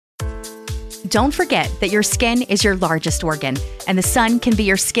Don't forget that your skin is your largest organ, and the sun can be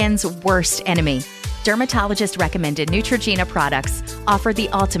your skin's worst enemy. Dermatologist recommended Neutrogena products offer the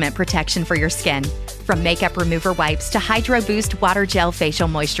ultimate protection for your skin. From makeup remover wipes to Hydro Boost Water Gel Facial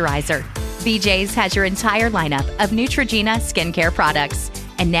Moisturizer, BJ's has your entire lineup of Neutrogena skincare products.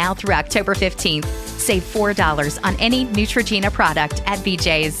 And now through October 15th, save $4 on any Neutrogena product at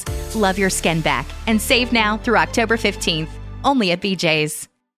BJ's. Love your skin back and save now through October 15th, only at BJ's.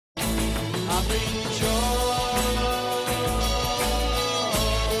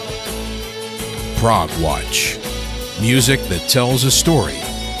 Prog Watch. Music that tells a story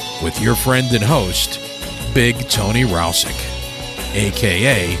with your friend and host, Big Tony Rousick,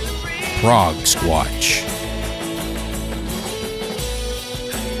 a.k.a. Prog Squatch.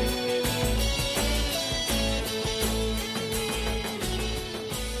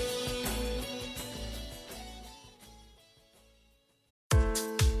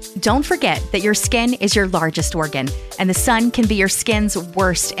 Don't forget that your skin is your largest organ, and the sun can be your skin's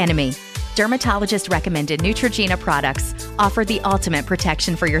worst enemy. Dermatologist recommended Neutrogena products offer the ultimate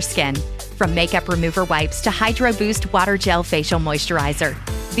protection for your skin. From makeup remover wipes to Hydro Boost Water Gel Facial Moisturizer,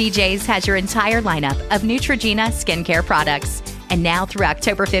 BJ's has your entire lineup of Neutrogena skincare products. And now through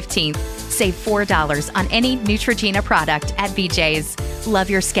October 15th, save $4 on any Neutrogena product at BJ's. Love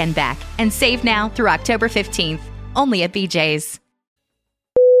your skin back and save now through October 15th, only at BJ's.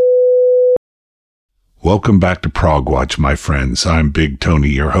 Welcome back to Prog Watch, my friends. I'm Big Tony,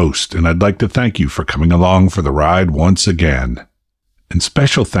 your host, and I'd like to thank you for coming along for the ride once again. And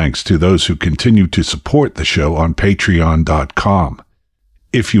special thanks to those who continue to support the show on Patreon.com.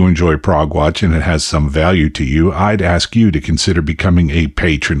 If you enjoy Prog Watch and it has some value to you, I'd ask you to consider becoming a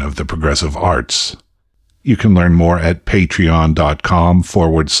patron of the Progressive Arts. You can learn more at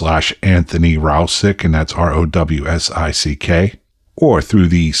patreon.com/Anthony Rousick, and that's ROWSICK. Or through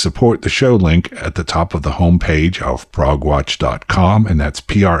the Support the Show link at the top of the homepage of progwatch.com, and that's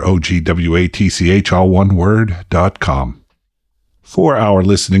PROGWATCH, all one word, .com. For our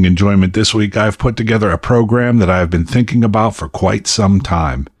listening enjoyment this week, I've put together a program that I've been thinking about for quite some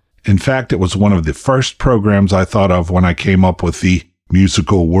time. In fact, it was one of the first programs I thought of when I came up with the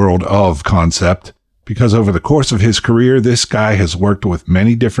musical world of concept, because over the course of his career, this guy has worked with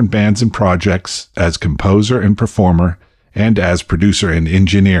many different bands and projects as composer and performer, and as producer and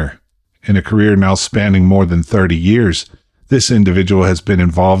engineer. In a career now spanning more than 30 years, this individual has been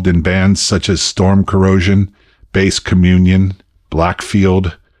involved in bands such as Storm Corrosion, Bass Communion,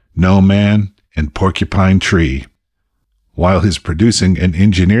 Blackfield, No Man, and Porcupine Tree. While his producing and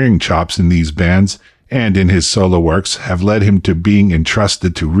engineering chops in these bands and in his solo works have led him to being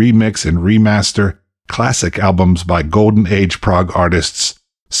entrusted to remix and remaster classic albums by Golden Age prog artists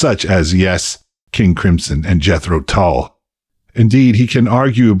such as Yes, King Crimson, and Jethro Tull. Indeed, he can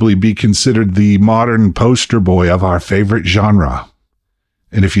arguably be considered the modern poster boy of our favorite genre.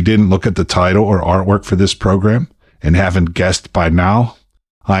 And if you didn't look at the title or artwork for this program and haven't guessed by now,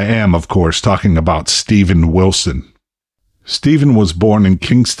 I am, of course, talking about Steven Wilson. Steven was born in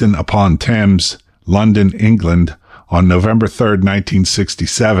Kingston upon Thames, London, England, on November 3rd,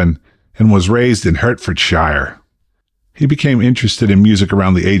 1967, and was raised in Hertfordshire. He became interested in music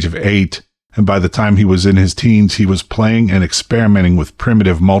around the age of 8, and by the time he was in his teens, he was playing and experimenting with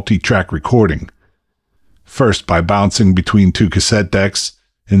primitive multi-track recording. First by bouncing between 2 cassette decks,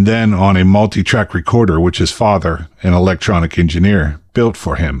 and then on a multi-track recorder which his father, an electronic engineer, built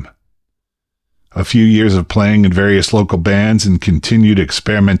for him. A few years of playing in various local bands and continued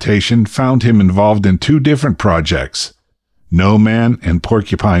experimentation found him involved in 2 different projects, No Man and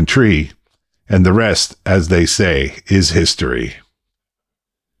Porcupine Tree, and the rest, as they say, is history.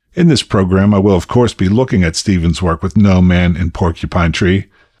 In this program, I will of course be looking at Steven's work with No Man and Porcupine Tree,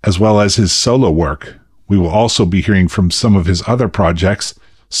 as well as his solo work. We will also be hearing from some of his other projects,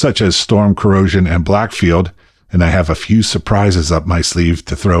 such as Storm Corrosion and Blackfield, and I have a few surprises up my sleeve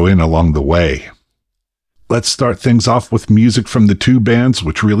to throw in along the way. Let's start things off with music from the 2 bands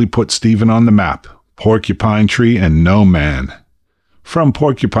which really put Steven on the map, Porcupine Tree and No Man. From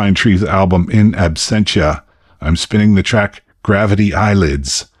Porcupine Tree's album In Absentia, I'm spinning the track Gravity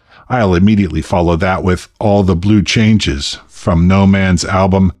Eyelids. I'll immediately follow that with All the Blue Changes from No Man's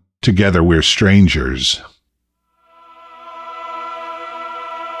album Together We're Strangers.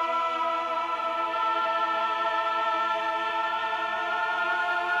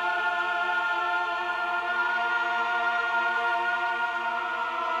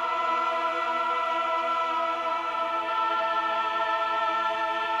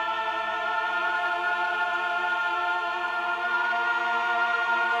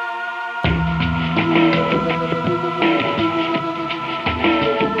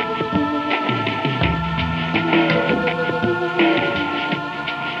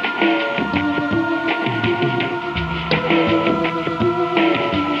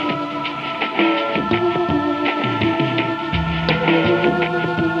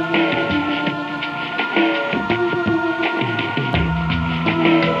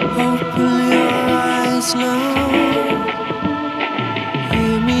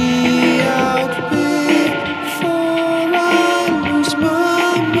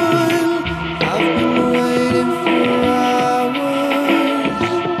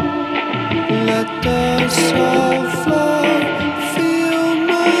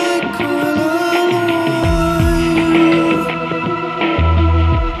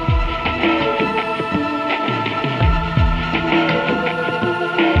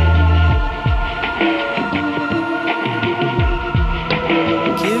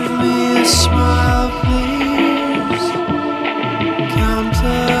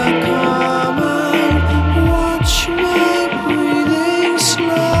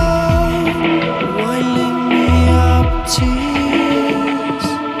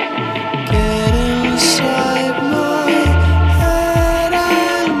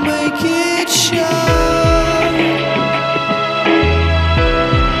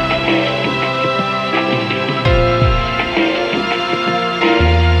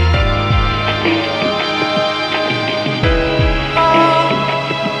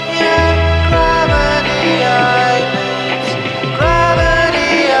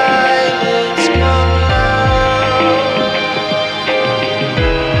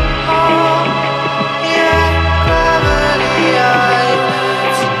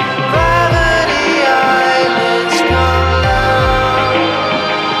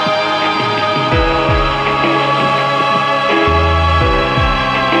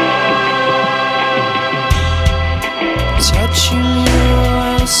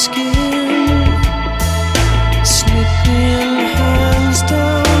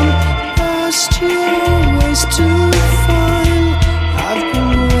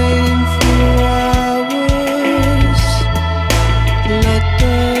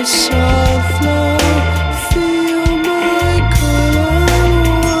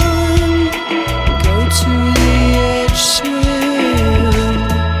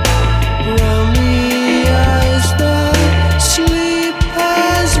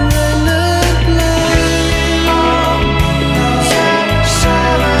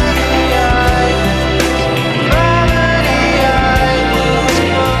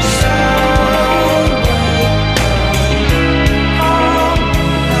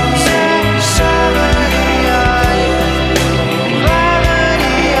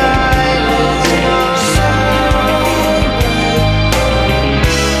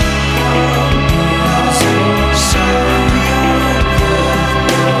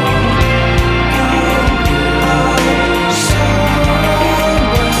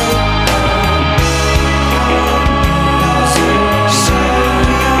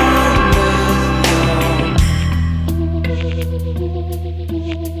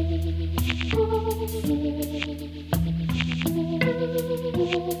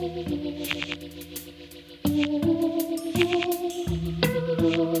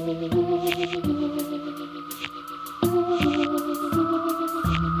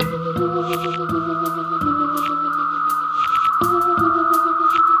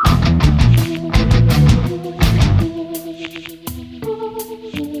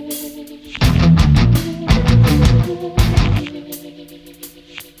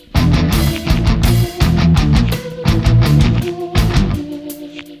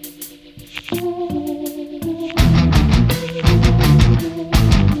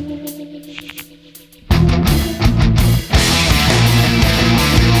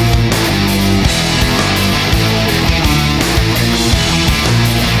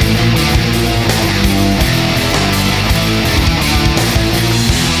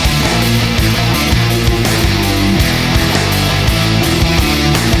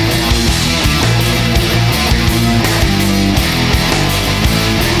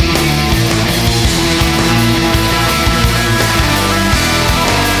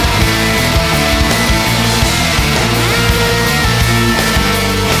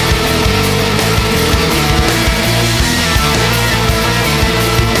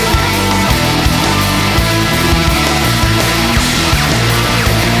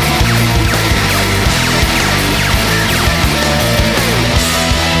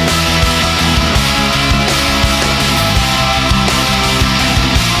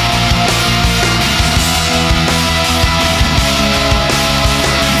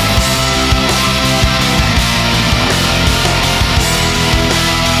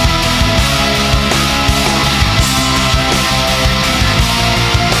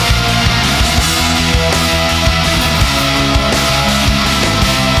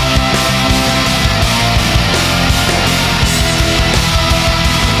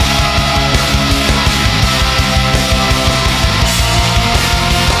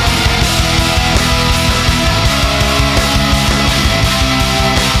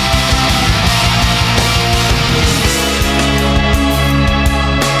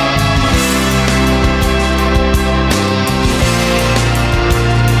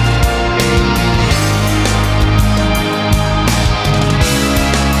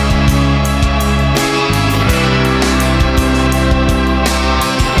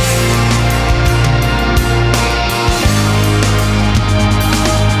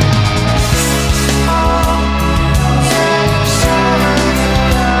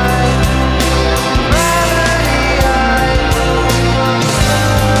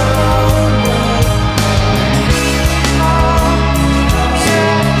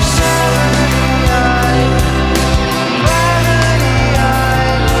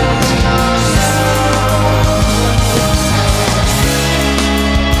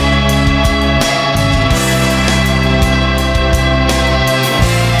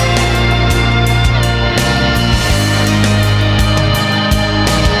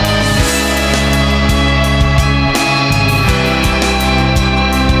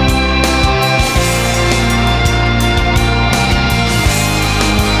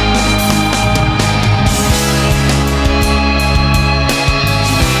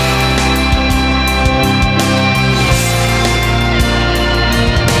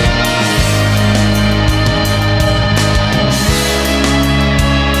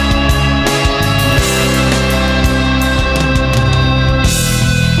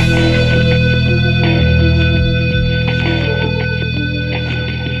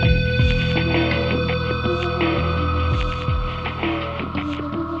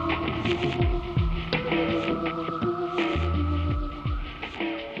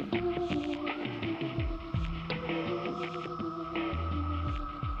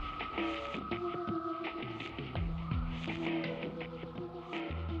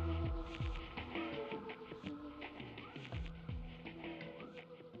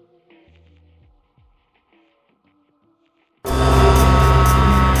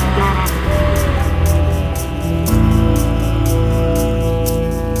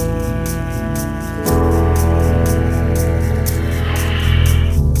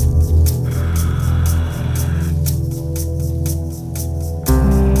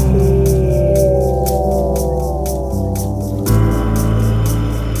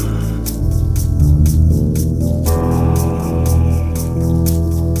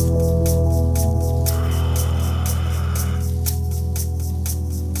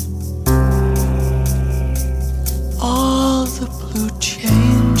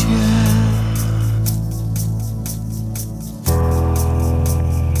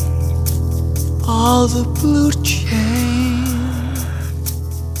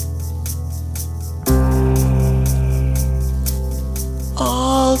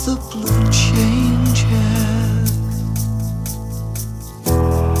 the blue changes,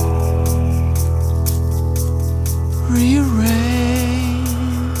 rearrange,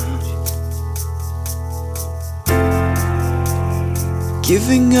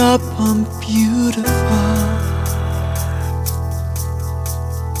 giving up on beautiful,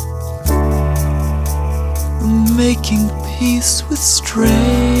 making peace with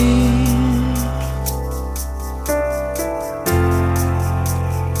strange.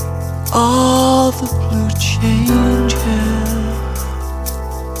 All the blue changes,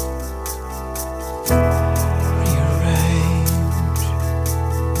 rearrange.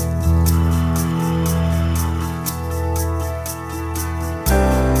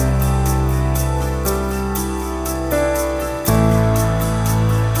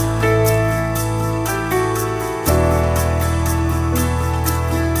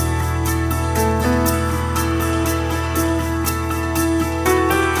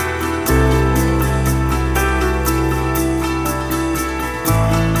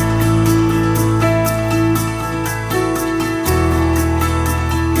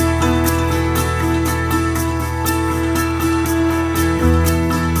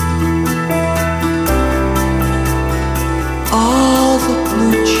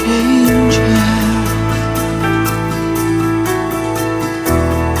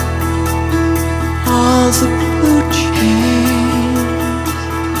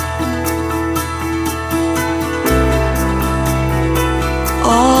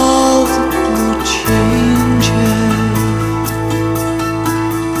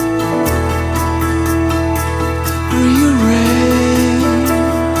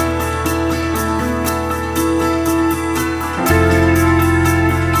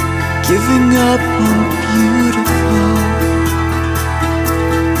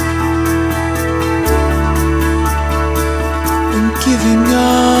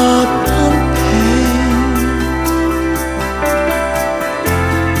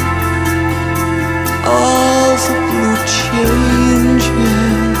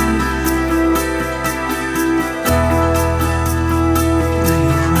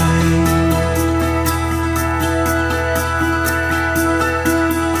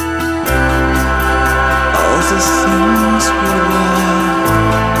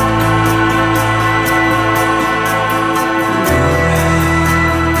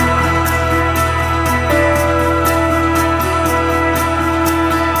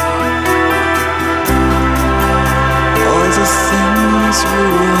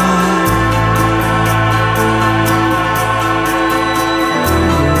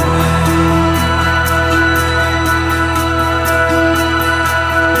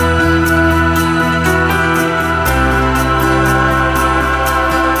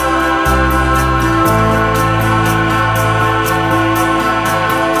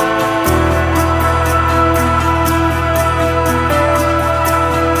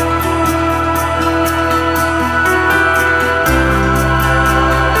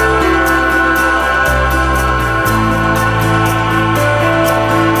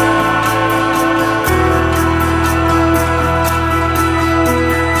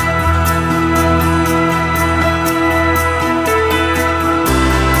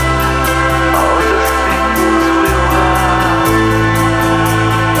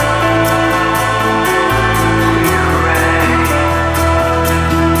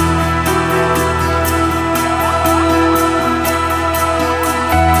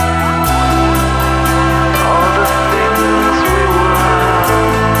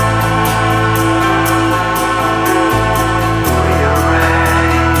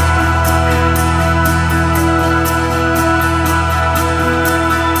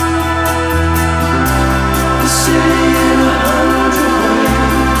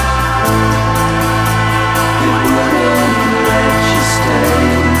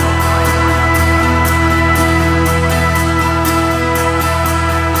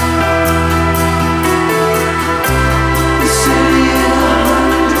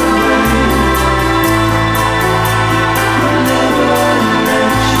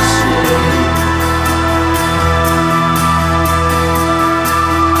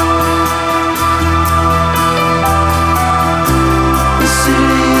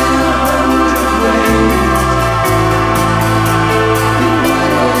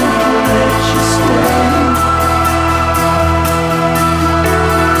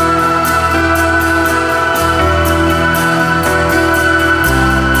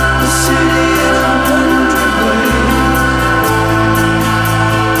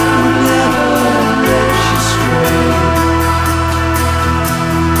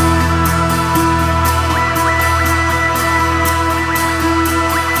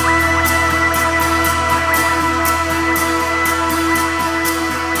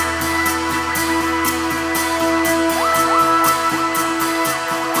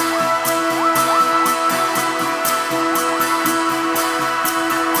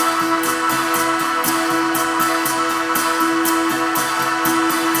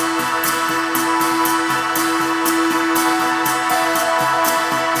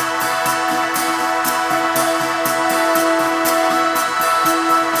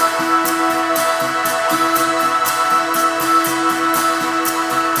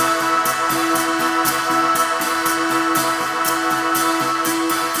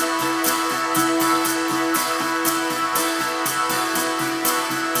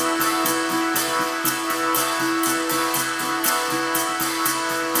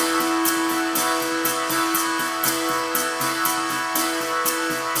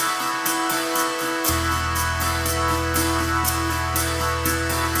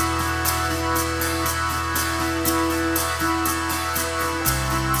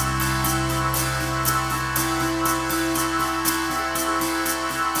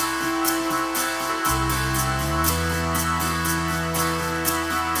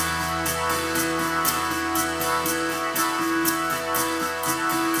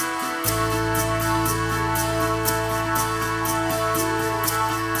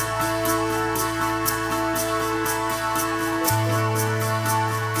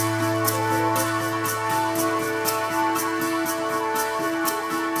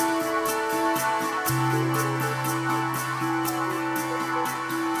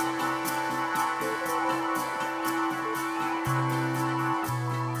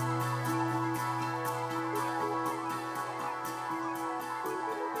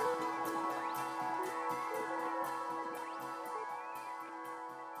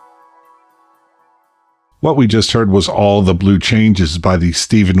 What we just heard was All the Blue Changes by the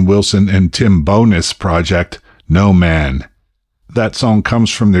Steven Wilson and Tim Bowness project, No Man. That song comes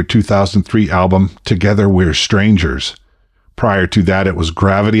from their 2003 album, Together We're Strangers. Prior to that, it was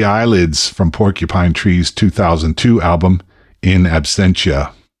Gravity Eyelids from Porcupine Tree's 2002 album, In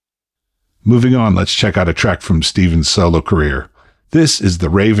Absentia. Moving on, let's check out a track from Steven's solo career. This is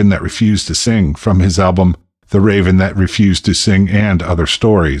The Raven That Refused to Sing from his album, The Raven That Refused to Sing and Other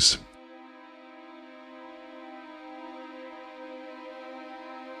Stories.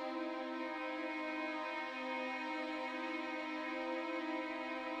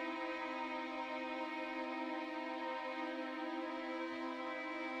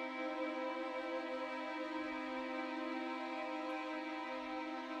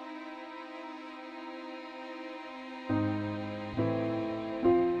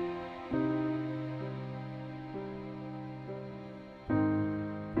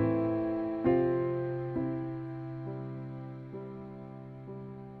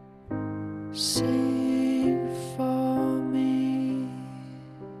 Sing for me,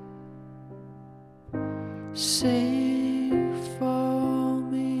 sing for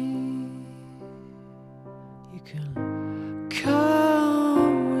me. You can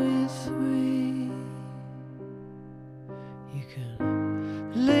come with me, you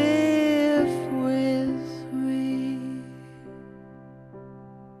can live with me,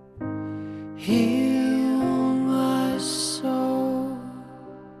 heal my soul.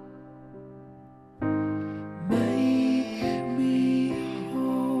 Make me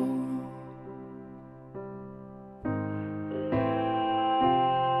whole.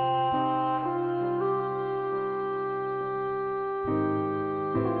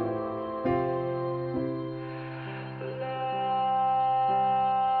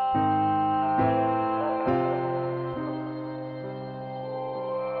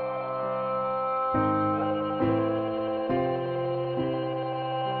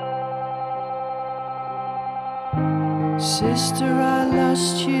 Sister, I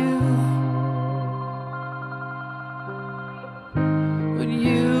lost you when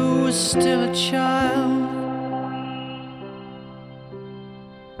you were still a child,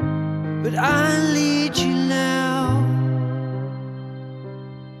 but I lead you now,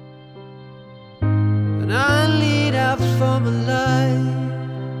 and I lead out from a light.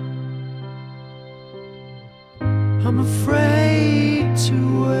 I'm afraid to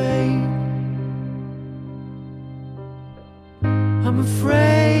wait, I'm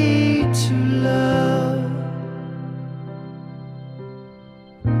afraid to love.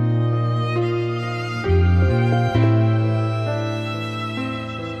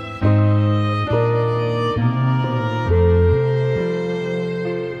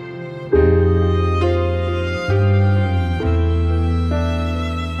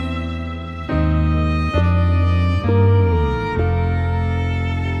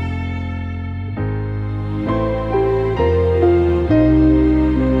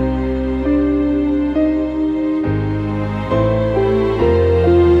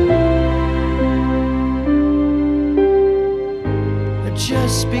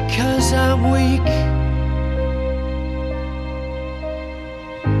 Just because I'm weak,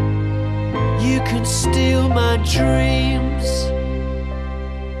 you can steal my dreams.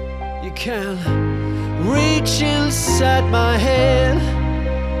 You can reach inside my head,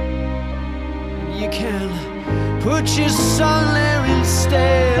 you can put your song there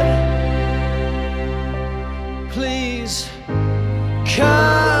instead. Please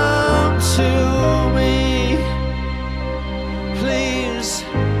come to me. Please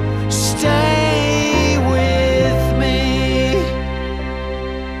stay with me.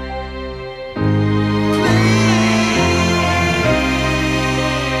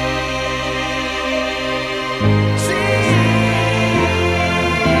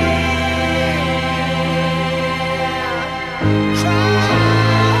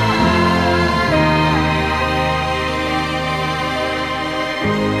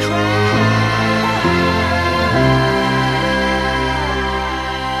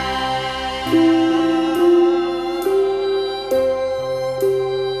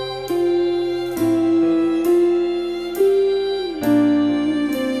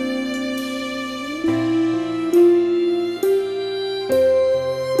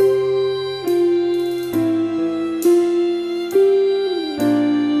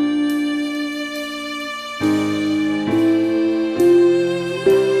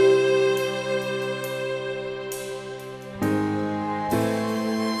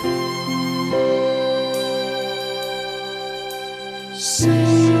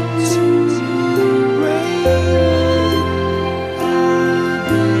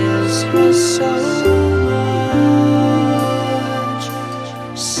 Soul.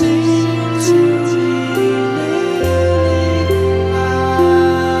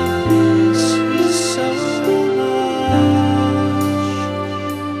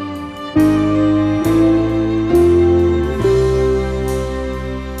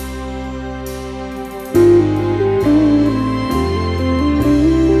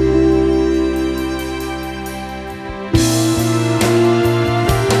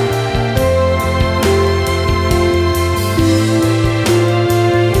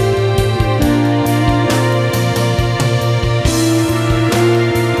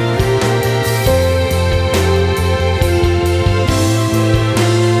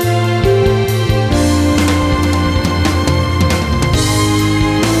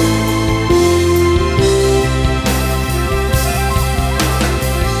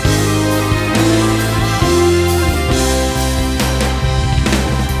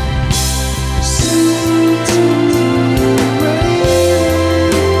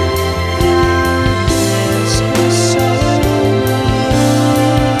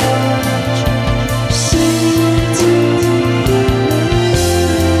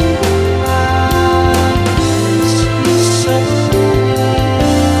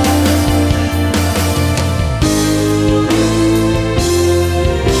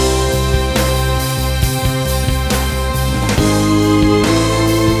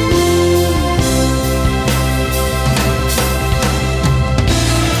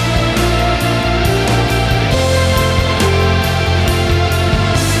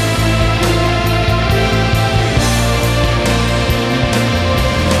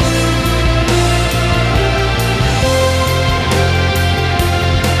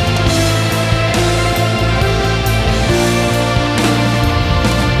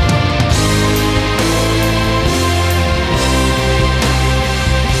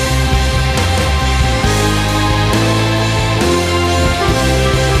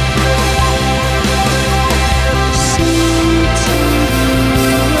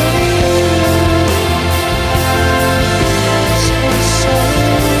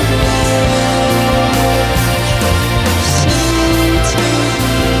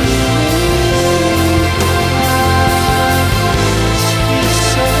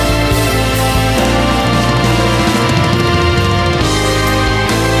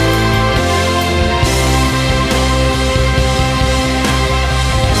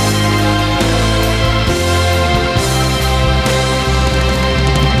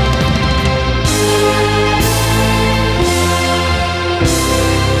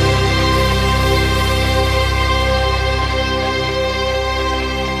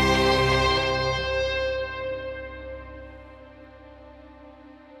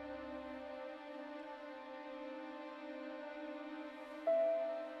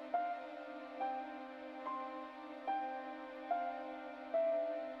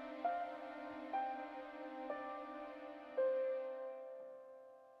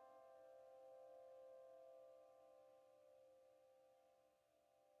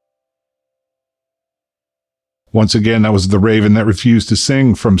 Once again, that was The Raven That Refused to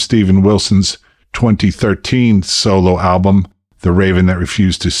Sing from Steven Wilson's 2013 solo album, The Raven That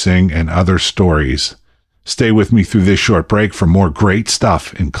Refused to Sing and Other Stories. Stay with me through this short break for more great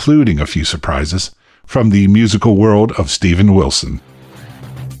stuff, including a few surprises from the musical world of Steven Wilson.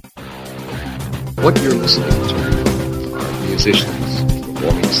 What you're listening to are musicians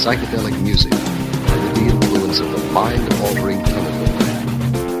performing psychedelic music under the influence of the mind-altering chemical.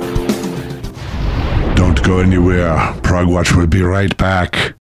 Don't go anywhere. Progwatch will be right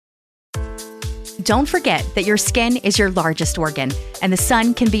back. Don't forget that your skin is your largest organ, and the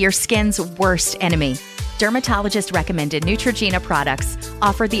sun can be your skin's worst enemy. Dermatologist recommended Neutrogena products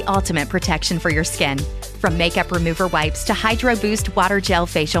offer the ultimate protection for your skin. From makeup remover wipes to Hydro Boost Water Gel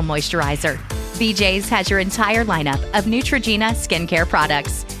Facial Moisturizer, BJ's has your entire lineup of Neutrogena skincare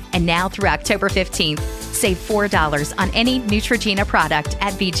products. And now through October 15th, save $4 on any Neutrogena product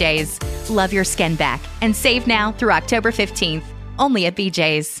at BJ's. Love your skin back and save now through October 15th, only at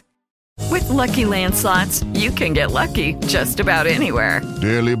BJ's. With Lucky Land Slots, you can get lucky just about anywhere.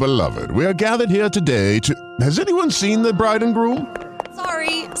 Dearly beloved, we are gathered here today to... Has anyone seen the bride and groom?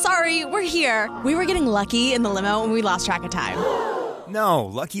 Sorry, we're here. We were getting lucky in the limo and we lost track of time. No,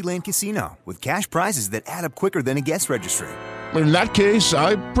 Lucky Land Casino, with cash prizes that add up quicker than a guest registry. In that case,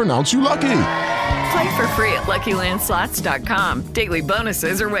 I pronounce you lucky. Play for free at LuckyLandSlots.com. Daily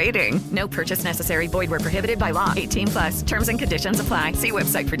bonuses are waiting. No purchase necessary. Void where prohibited by law. 18+. Terms and conditions apply. See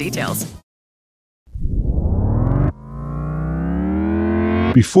website for details.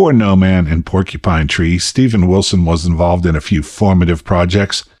 Before No Man and Porcupine Tree, Steven Wilson was involved in a few formative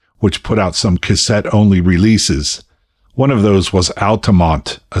projects, which put out some cassette-only releases. One of those was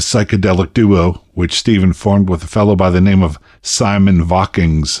Altamont, a psychedelic duo, which Steven formed with a fellow by the name of Simon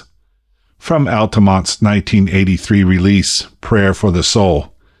Vokings. From Altamont's 1983 release, Prayer for the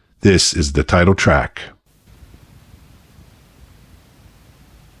Soul, this is the title track.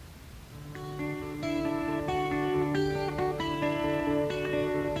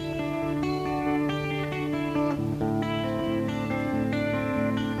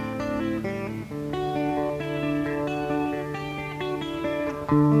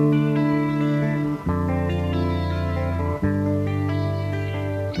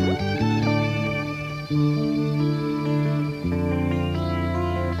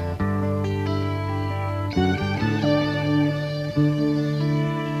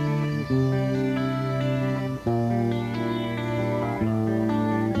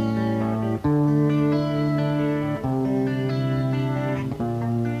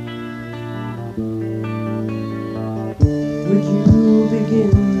 Would you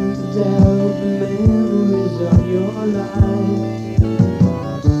begin to doubt the memories of your life?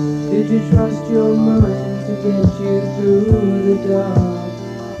 Did you trust your mind to get you through the dark?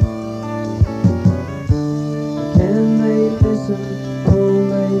 Can they listen? All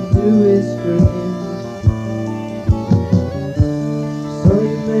they do is scream. Saw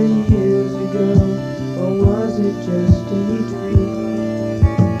you many years ago, or was it just a dream?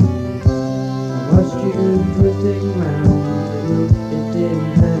 I watched you drifting round. It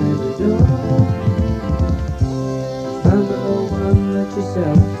didn't have a door. You found the old one that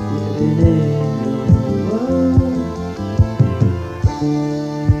yourself living in your world.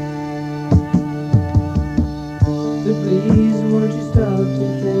 So please, won't you stop to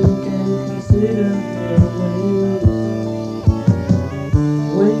think and consider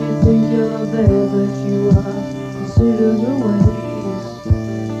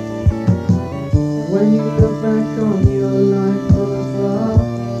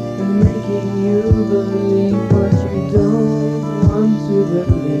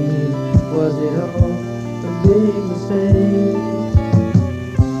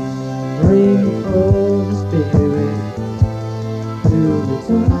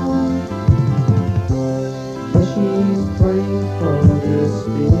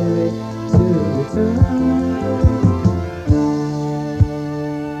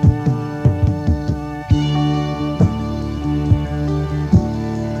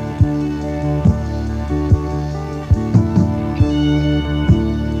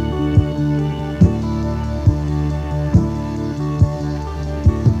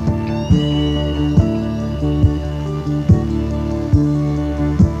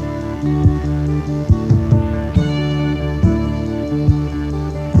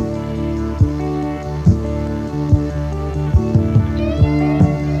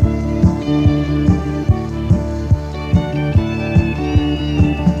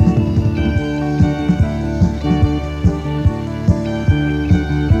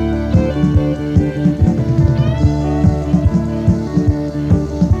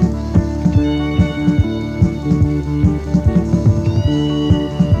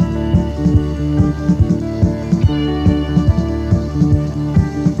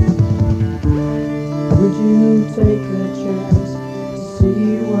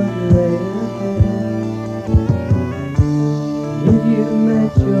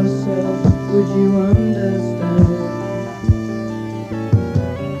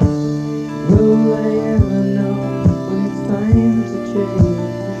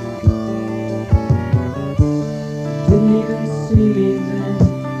see me then?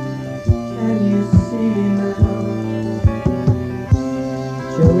 Can you see me now?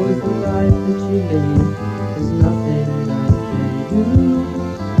 Chose the life that you lead. There's nothing I can do.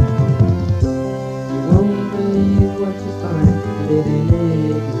 You won't believe what you find living in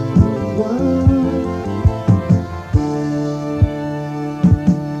your world.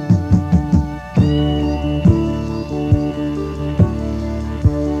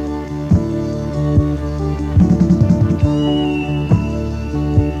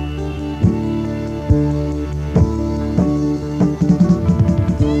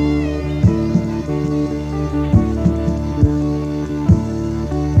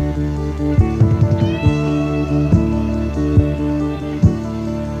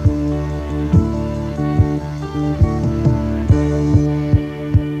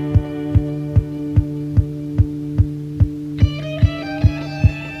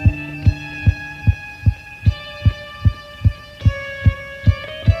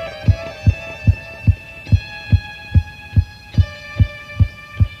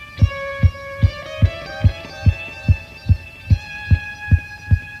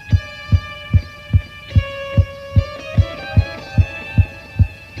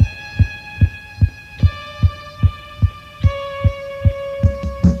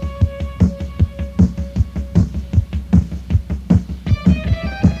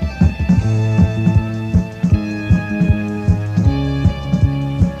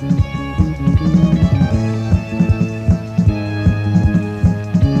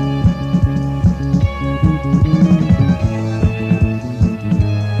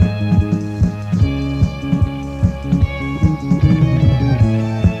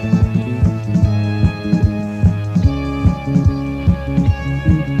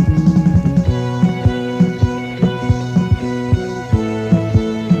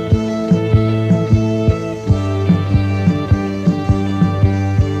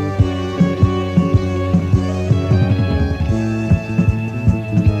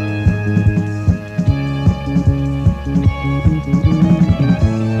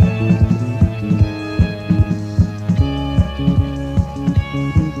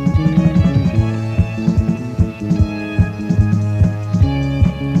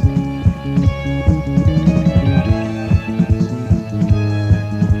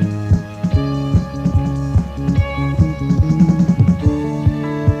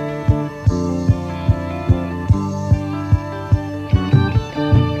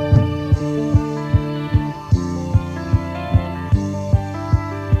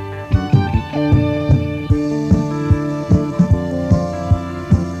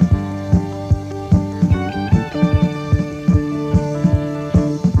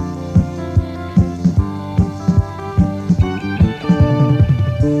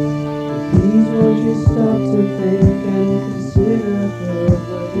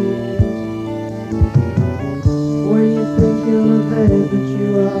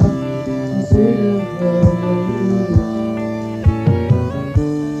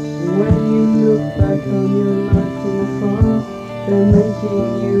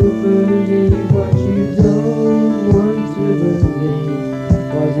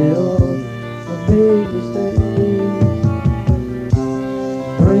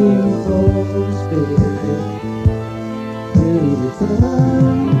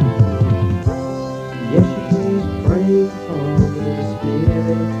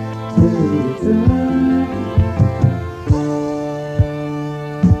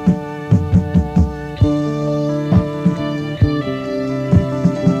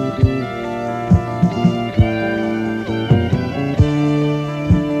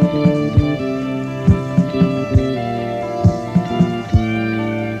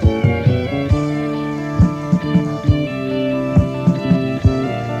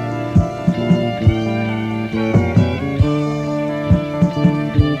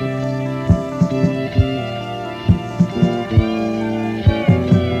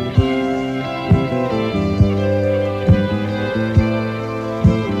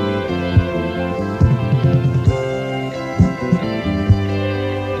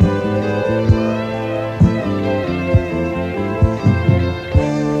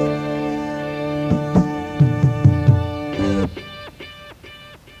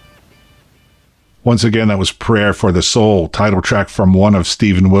 Once again, that was Prayer for the Soul, title track from one of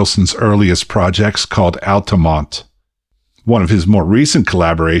Steven Wilson's earliest projects called Altamont. One of his more recent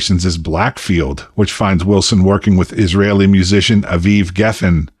collaborations is Blackfield, which finds Wilson working with Israeli musician Aviv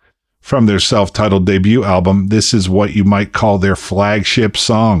Geffen. From their self-titled debut album, this is what you might call their flagship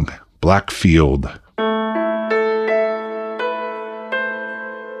song, Blackfield.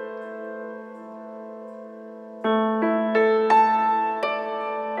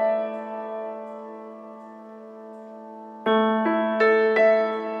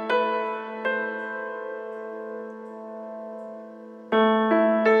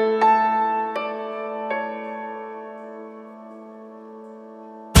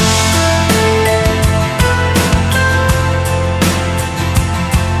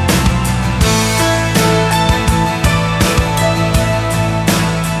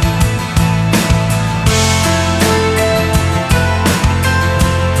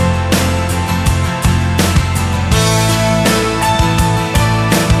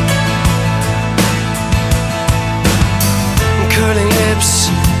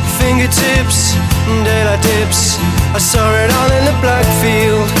 I saw it all in the black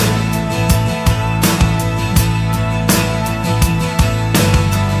field.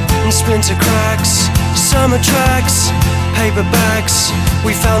 And splinter cracks, summer tracks, paper bags,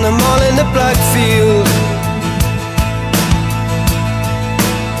 we found them all in the black field.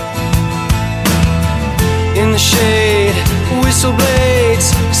 In the shade, whistle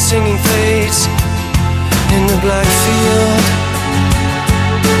blades, singing fades in the black field.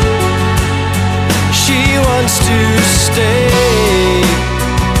 She wants to stay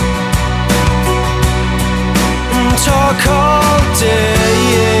and talk all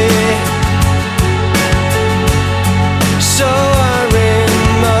day. So I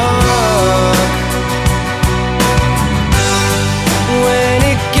remark, when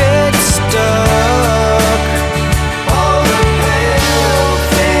it gets dark, all the pale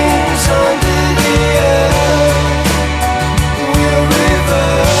things under the earth will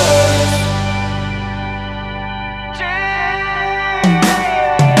reverse.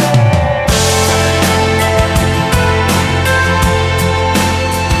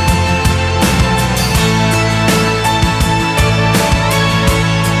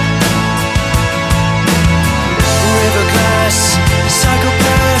 River glass, cycle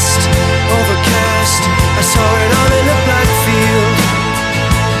past, overcast, I saw it all in the black field.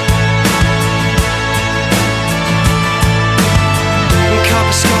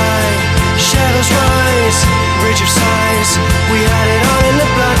 Copper sky, shadows rise, ridge of sighs, we had it all in the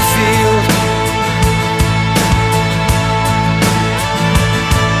black field.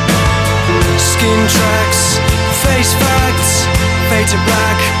 Skin tracks, face facts, fade to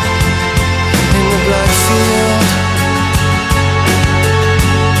black in the black field.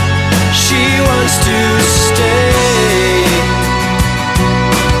 She wants to stay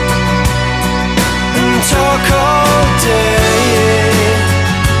and talk all day.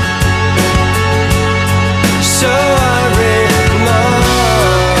 So I remark,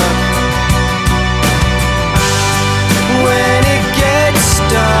 when it gets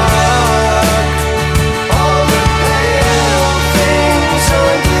dark, all the pale things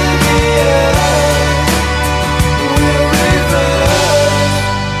under the earth will reverse.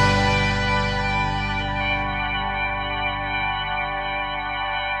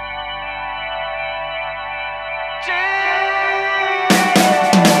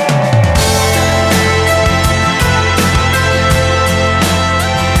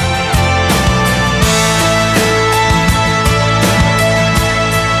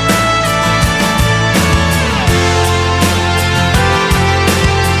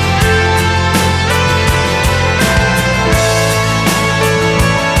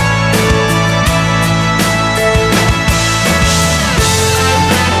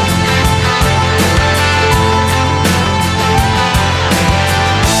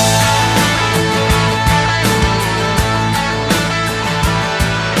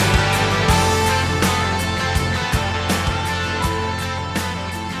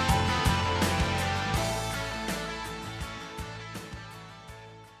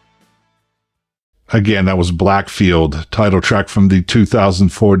 Again, that was Blackfield, title track from the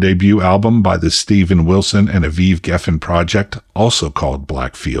 2004 debut album by the Steven Wilson and Aviv Geffen project, also called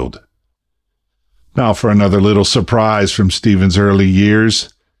Blackfield. Now for another little surprise from Steven's early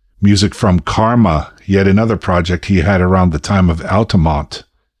years, music from Karma, yet another project he had around the time of Altamont.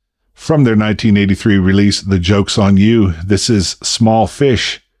 From their 1983 release, The Joke's on You, this is Small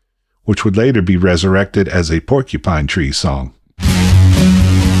Fish, which would later be resurrected as a Porcupine Tree song.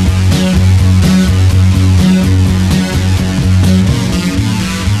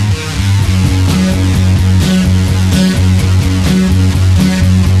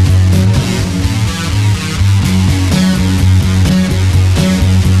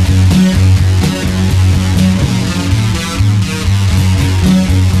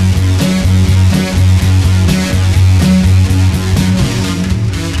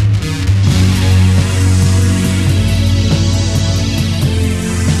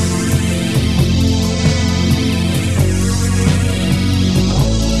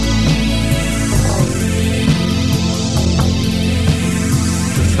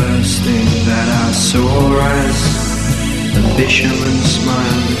 Fishermen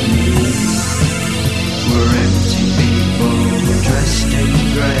smiled at me. Were empty people dressed in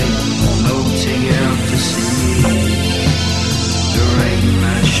grey, floating out to sea. The rain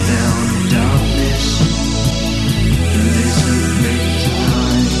lashed down in darkness. The lizard blinked an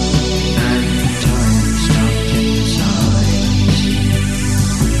eye, and time stopped in silence.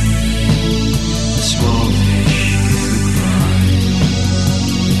 The small fish gave a cry.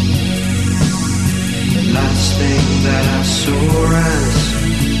 The last thing that I saw as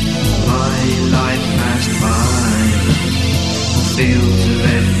my life passed by.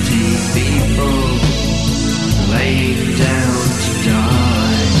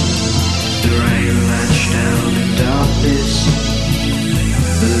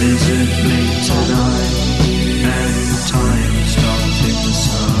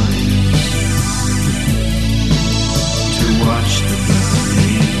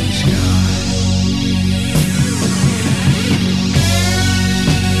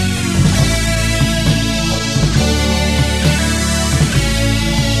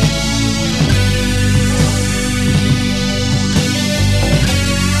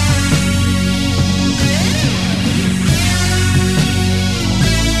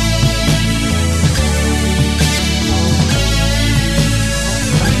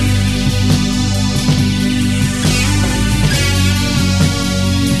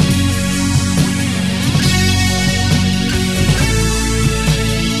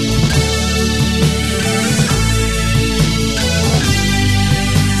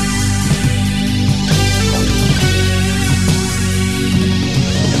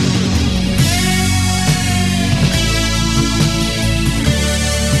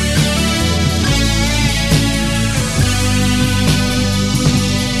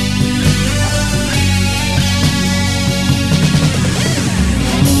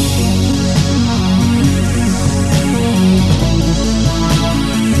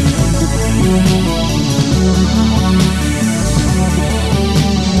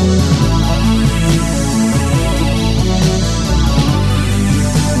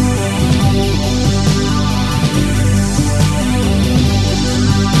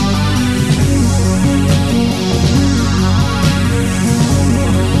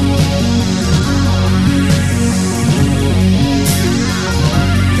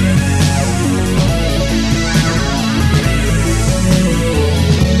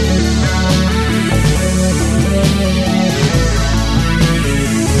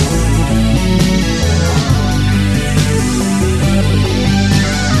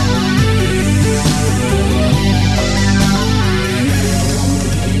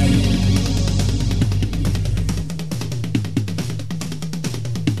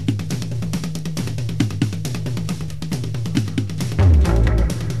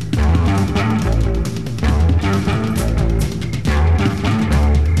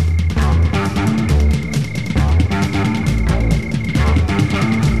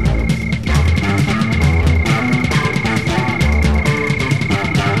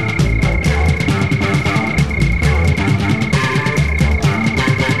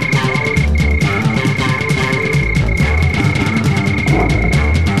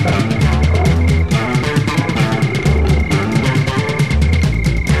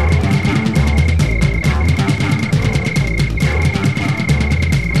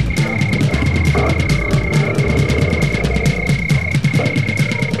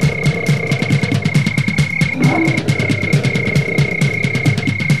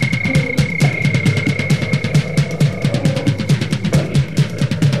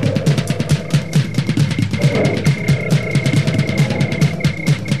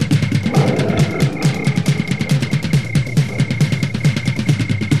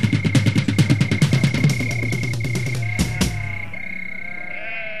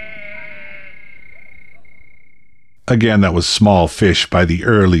 Again, that was Small Fish by the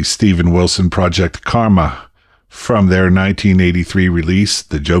early Steven Wilson project Karma from their 1983 release,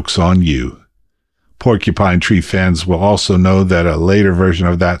 The Joke's on You. Porcupine Tree fans will also know that a later version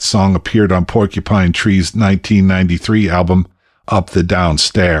of that song appeared on Porcupine Tree's 1993 album, Up the Down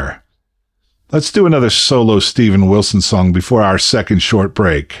Stair. Let's do another solo Steven Wilson song before our second short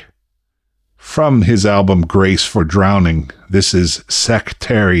break. From his album Grace for Drowning, this is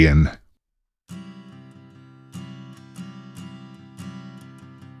Sectarian.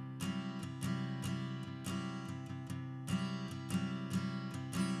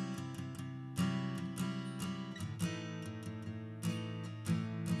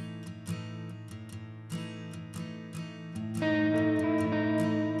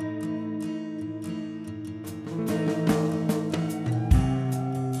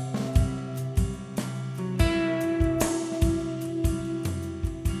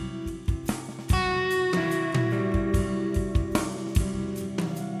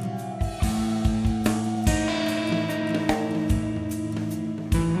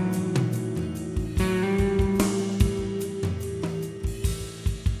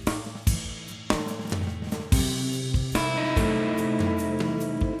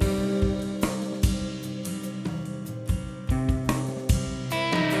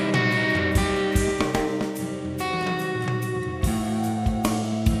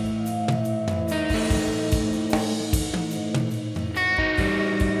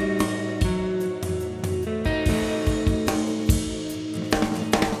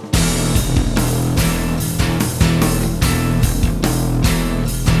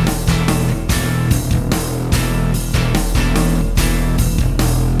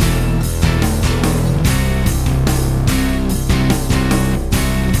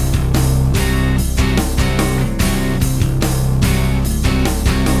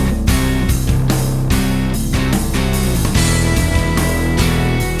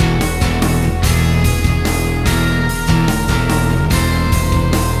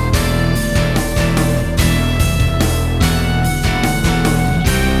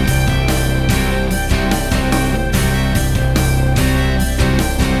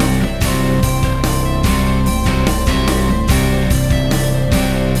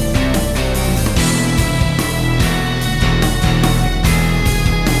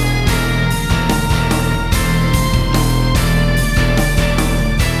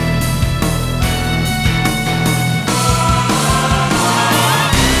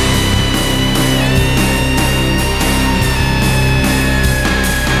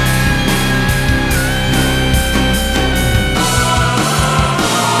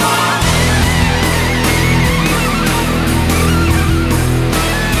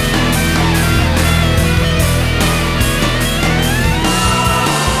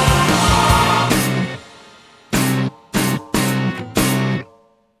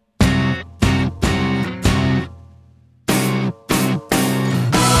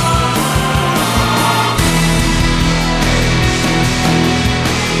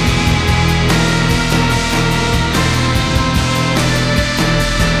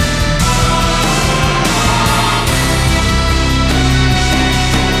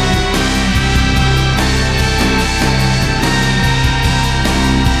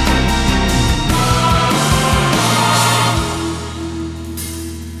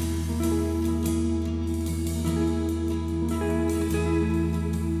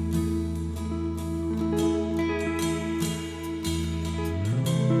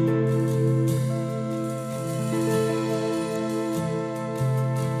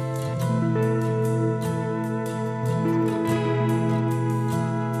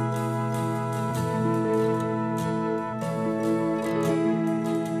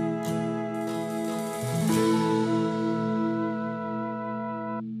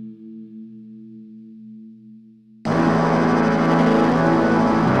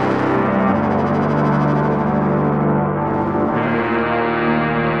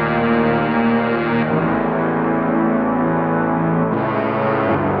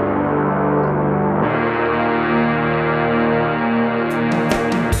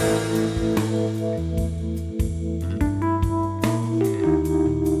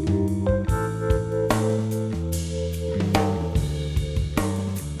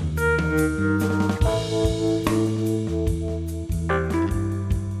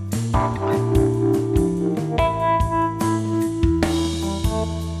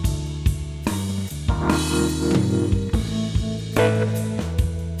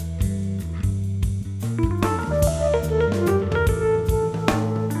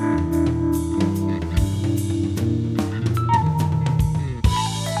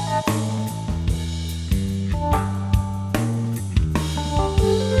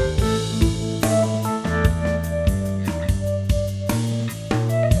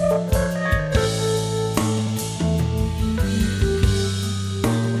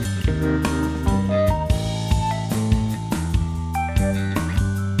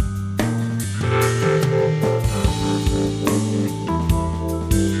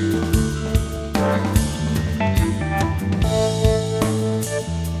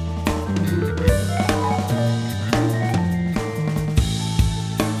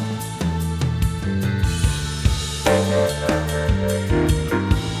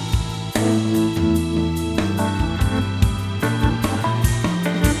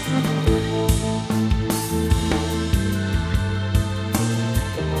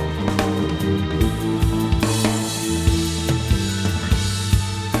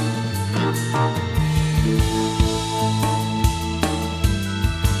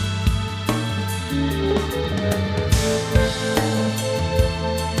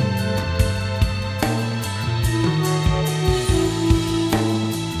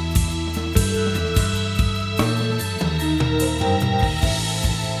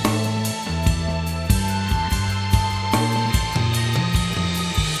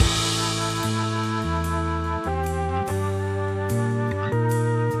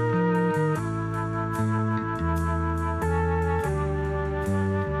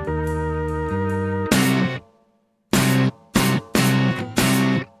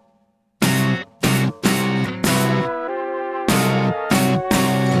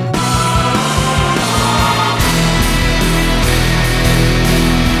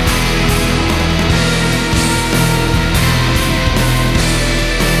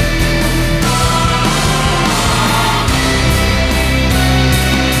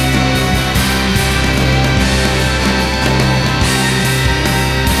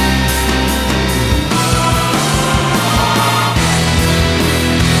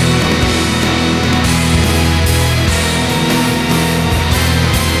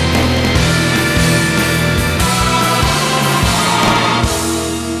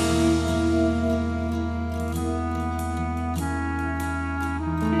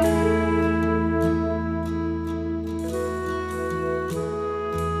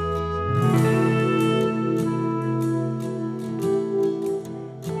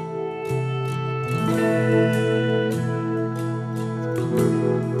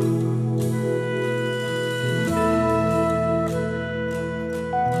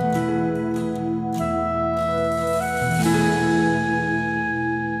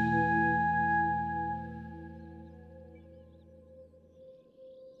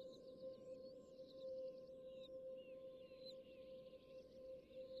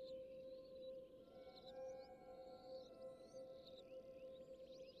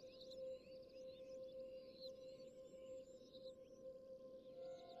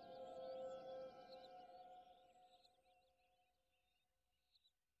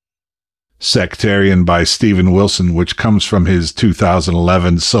 Sectarian by Steven Wilson, which comes from his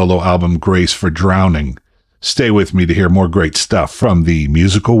 2011 solo album Grace for Drowning. Stay with me to hear more great stuff from the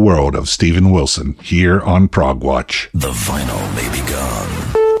musical world of Steven Wilson here on Prog Watch. The vinyl may be gone.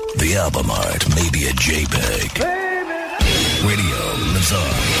 The album art may be a JPEG. Radio lives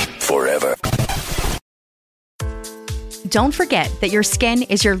on forever. Don't forget that your skin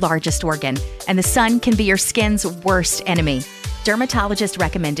is your largest organ, and the sun can be your skin's worst enemy. Dermatologist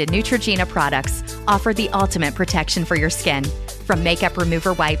recommended Neutrogena products offer the ultimate protection for your skin. From makeup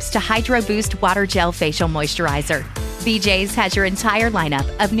remover wipes to Hydro Boost Water Gel Facial Moisturizer, BJ's has your entire lineup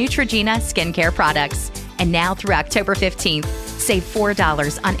of Neutrogena skincare products. And now through October 15th, save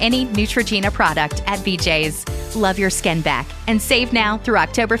 $4 on any Neutrogena product at BJ's. Love your skin back and save now through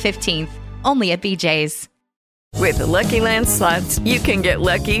October 15th, only at BJ's. With the Lucky Land Slots, you can get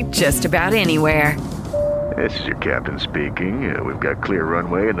lucky just about anywhere. This is your captain speaking. We've got clear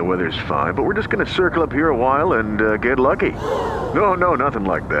runway and the weather's fine, but we're just going to circle up here a while and get lucky. No, nothing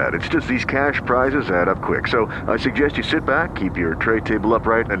like that. It's just these cash prizes add up quick. So I suggest you sit back, keep your tray table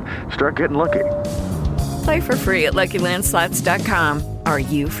upright, and start getting lucky. Play for free at LuckyLandSlots.com. Are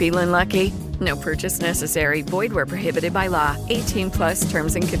you feeling lucky? No purchase necessary. Void where prohibited by law. 18 plus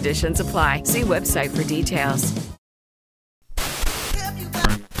terms and conditions apply. See website for details.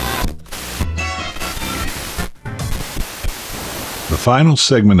 The final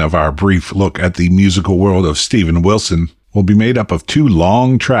segment of our brief look at the musical world of Steven Wilson will be made up of two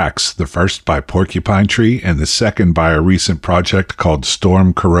long tracks, the first by Porcupine Tree and the second by a recent project called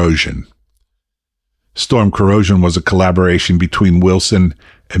Storm Corrosion. Storm Corrosion was a collaboration between Wilson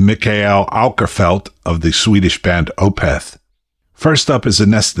and Mikael Åkerfeldt of the Swedish band Opeth. First up is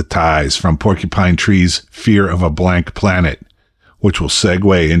Anesthetize from Porcupine Tree's Fear of a Blank Planet, which will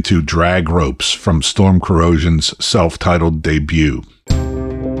segue into Drag Ropes from Storm Corrosion's self-titled debut.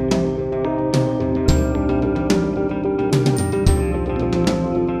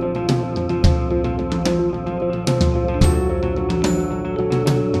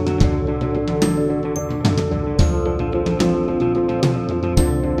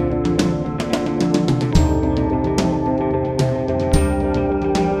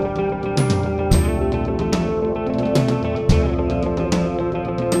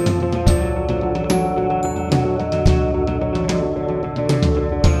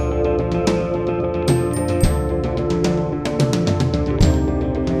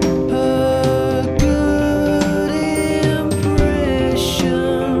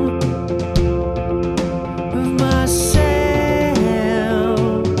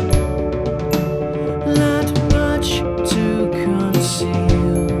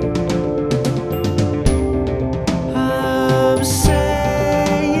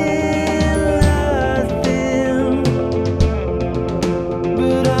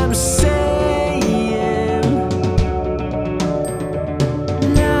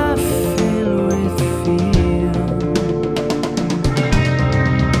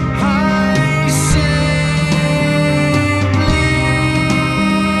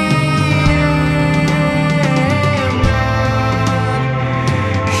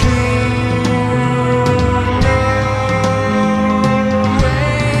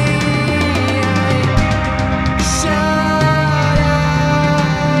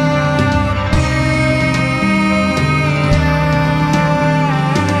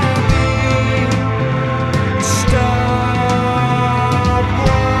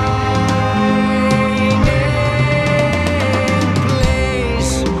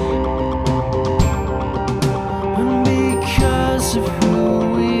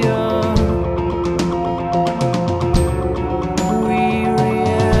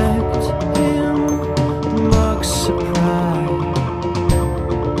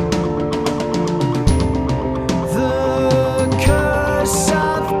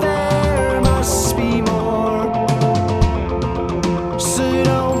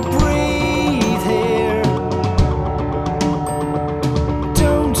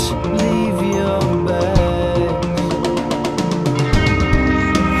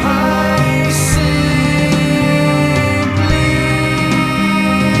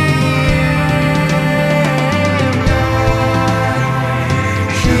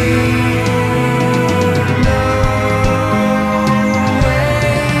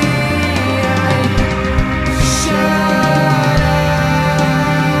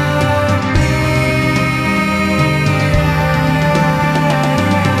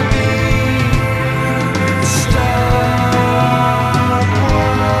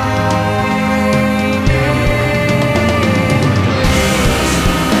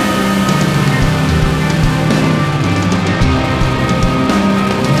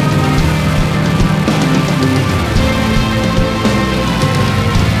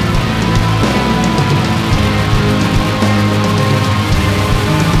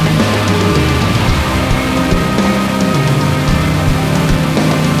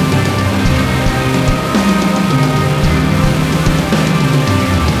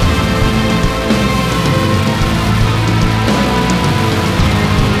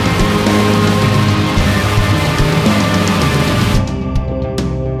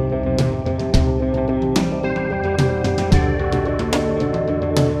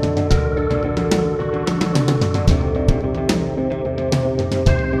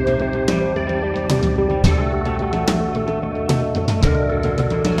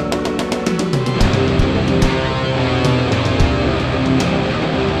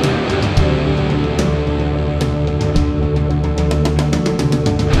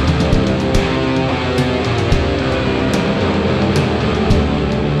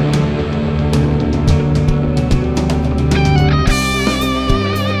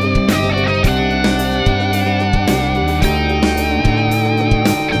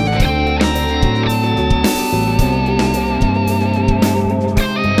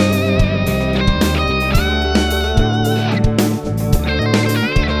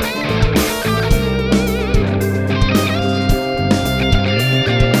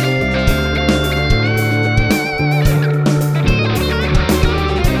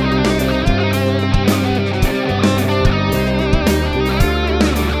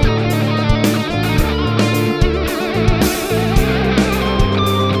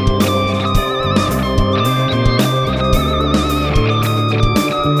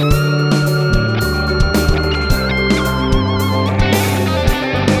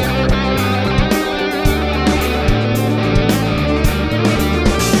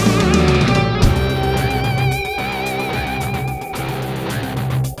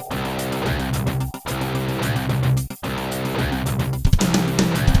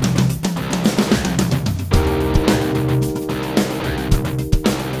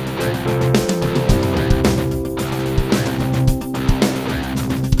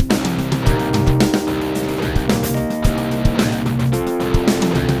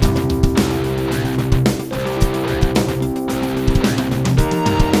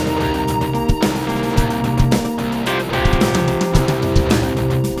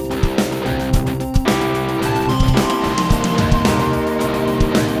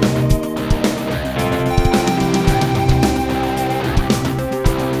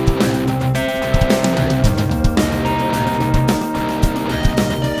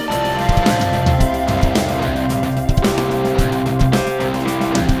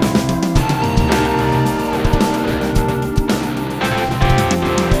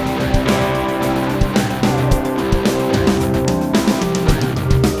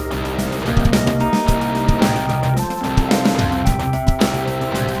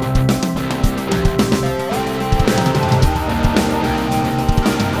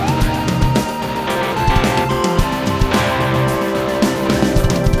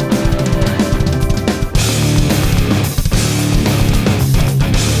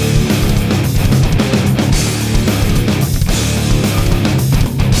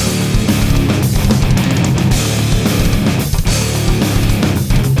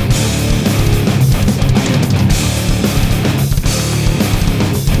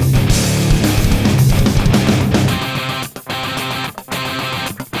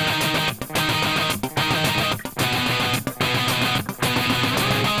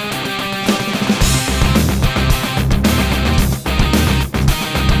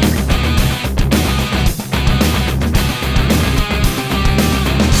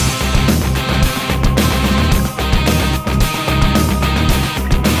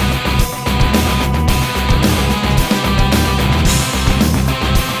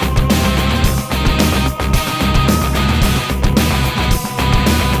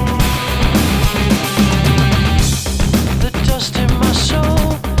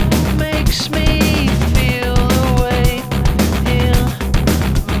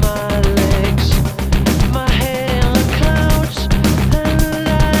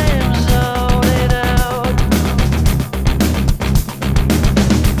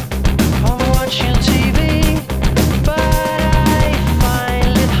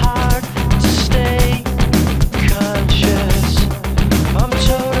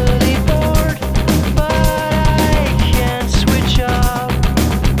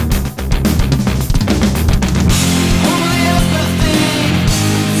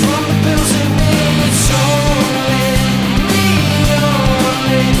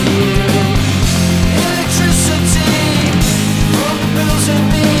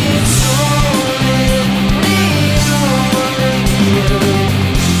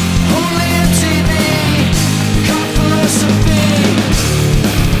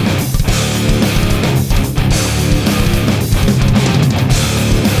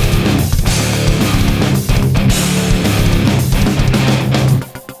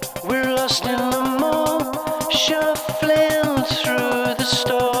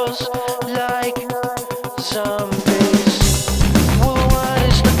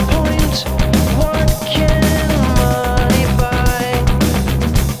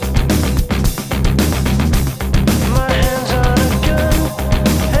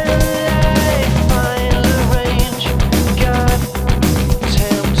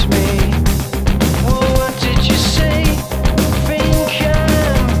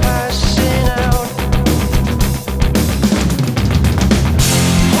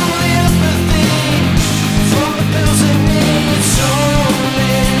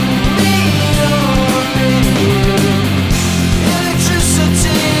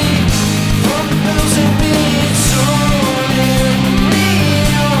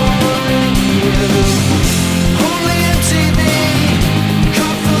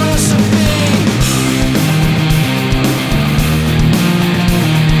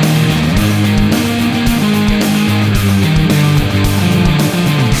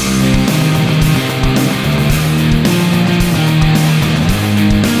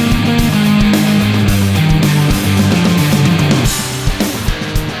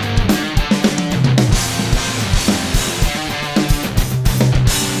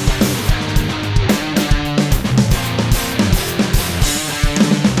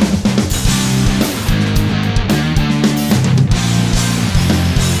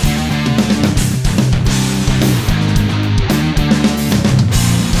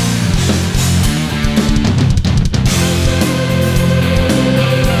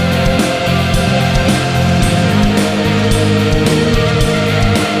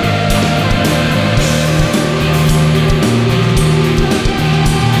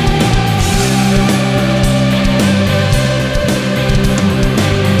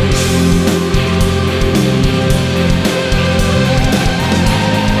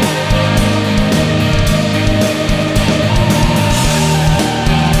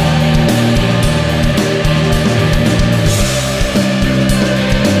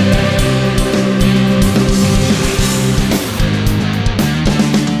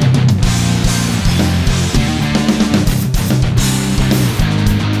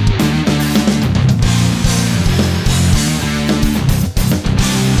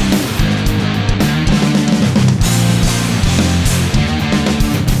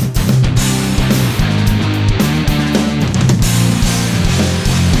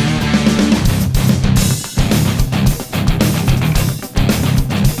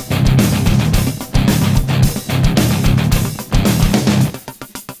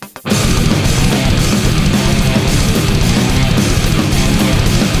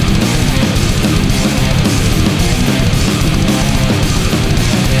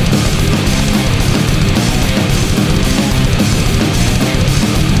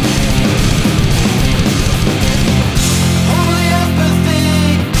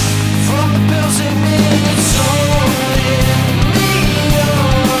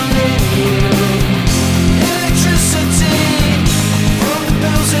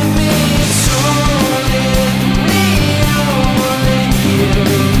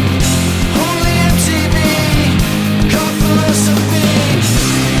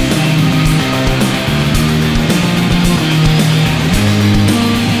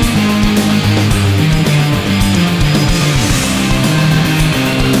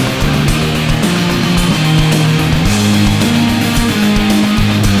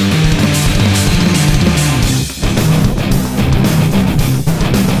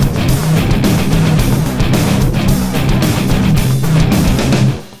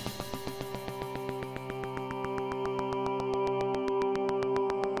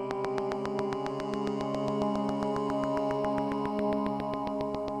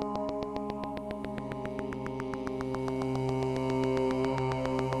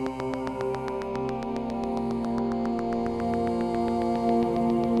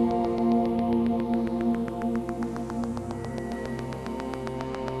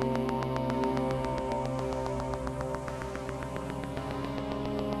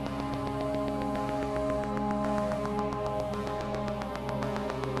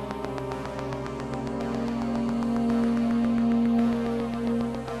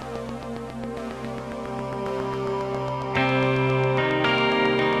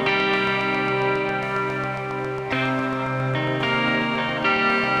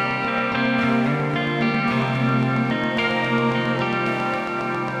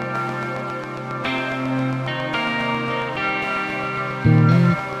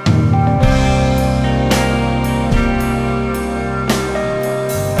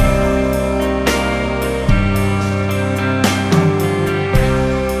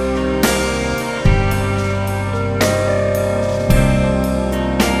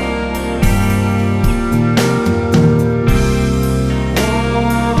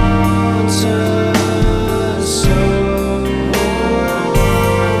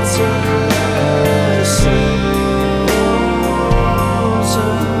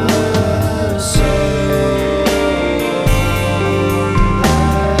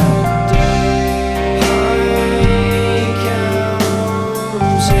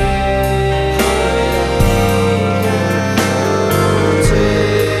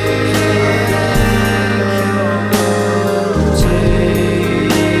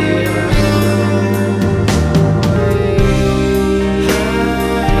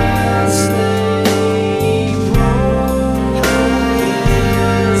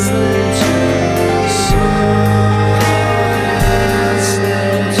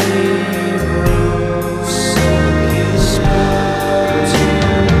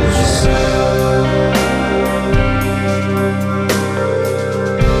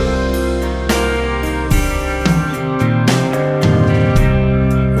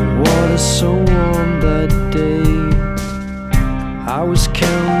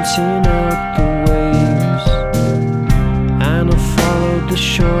 counting out the waves, and I followed the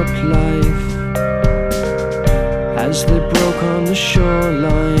short life as they broke on the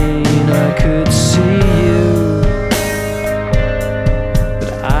shoreline. I could see you,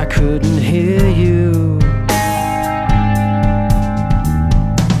 but I couldn't hear you.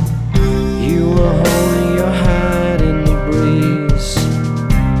 You were holding your hat in the breeze,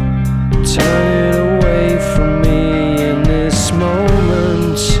 turning away from me in this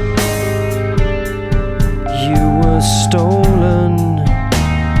moment. You were stolen,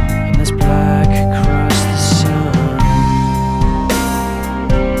 and there's black across the sun.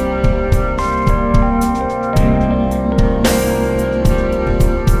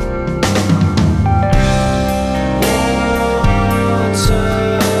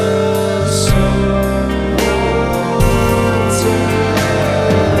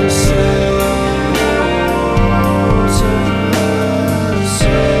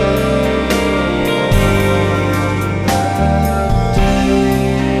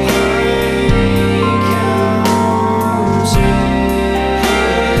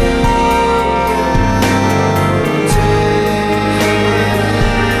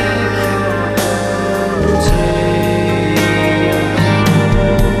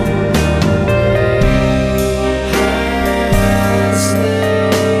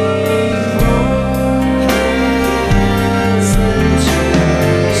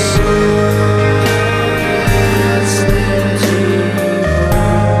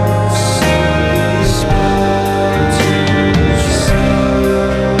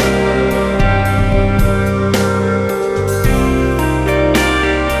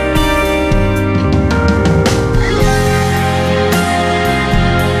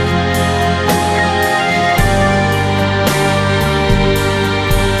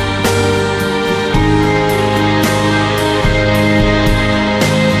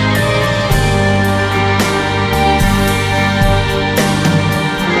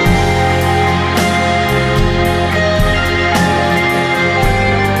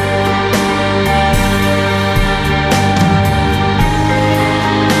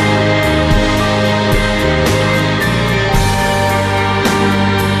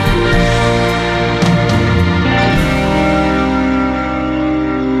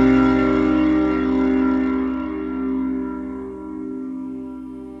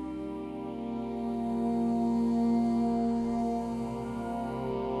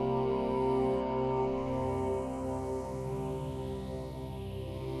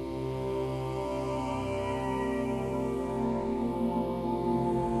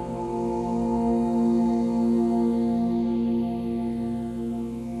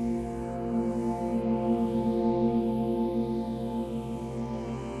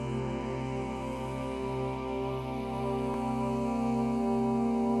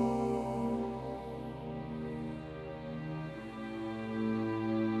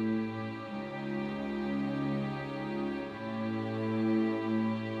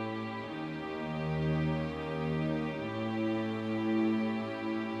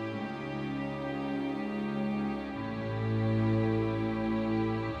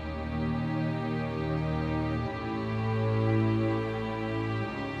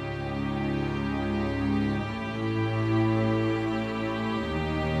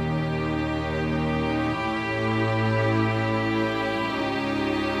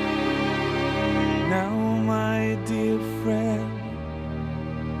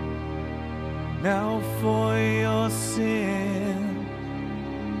 Now for your sin,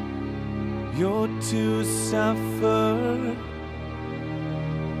 you're to suffer.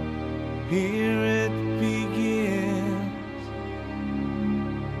 Here it begins.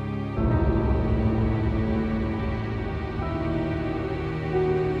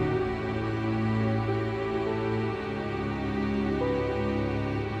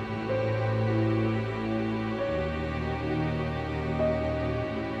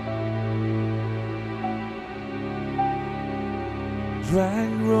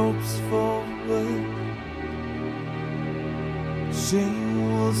 Drag ropes forward, shame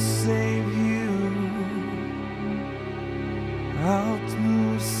will save you.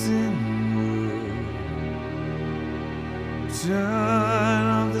 Outmove sinward, turn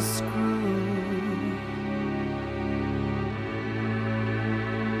on the screw.